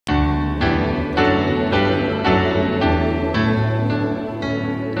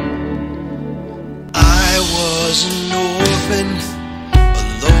was an orphan,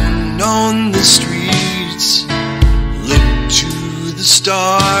 alone on the streets. Looked to the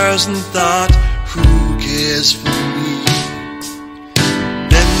stars and thought, who cares for me?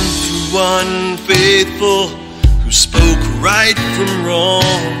 Then through one faithful who spoke right from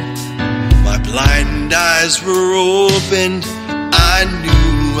wrong, my blind eyes were opened, I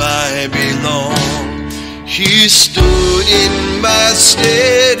knew I belonged. He stood in my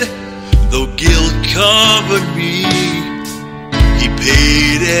stead, though guilt covered me. He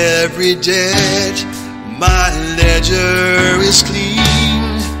paid every debt, my ledger is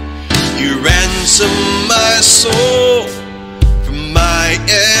clean. He ransomed my soul from my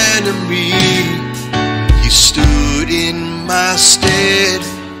enemy. He stood in my stead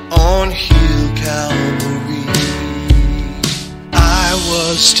on Hill Calvary. I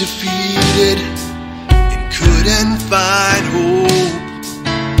was defeated and couldn't find hope.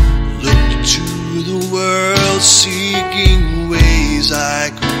 Looked to the world seeking ways I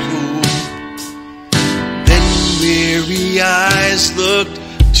could cope. Then weary eyes looked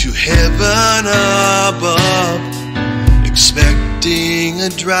to heaven above. Expecting a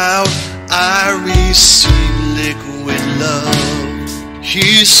drought, I received liquid love.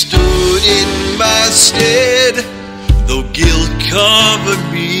 He stood in my stead, though guilt covered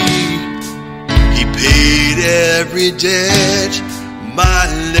me. He paid every debt, my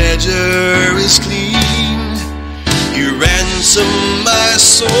ledger is clean. He ransomed my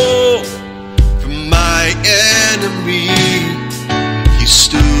soul from my enemy. He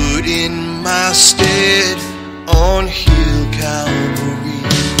stood in my stead on Hill Calvary.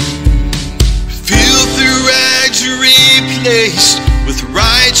 Filthy rags replaced with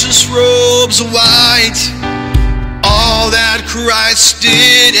righteous robes white. All that Christ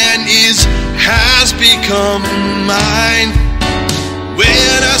did and is has become mine.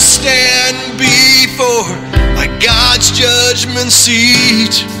 When I stand before my God's judgment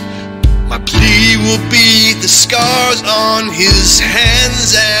seat, my plea will be the scars on his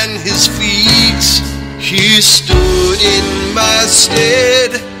hands and his feet. He stood in my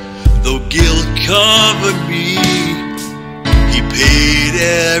stead, though guilt covered me. He paid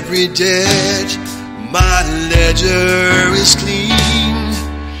every debt, my ledger is clean.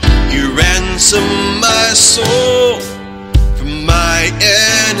 He ransomed my soul from my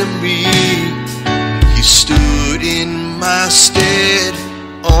enemy. He stood in my stead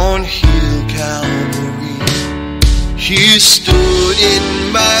on Hill Calvary. He stood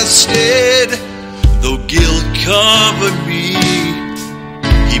in my stead, though guilt covered me.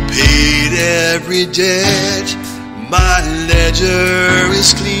 He paid every debt, my ledger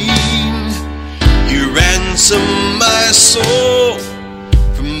is clean. He ransomed my soul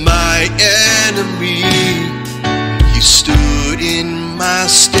from my enemy. He stood in my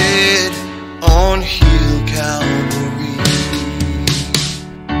stead on Hill Calvary.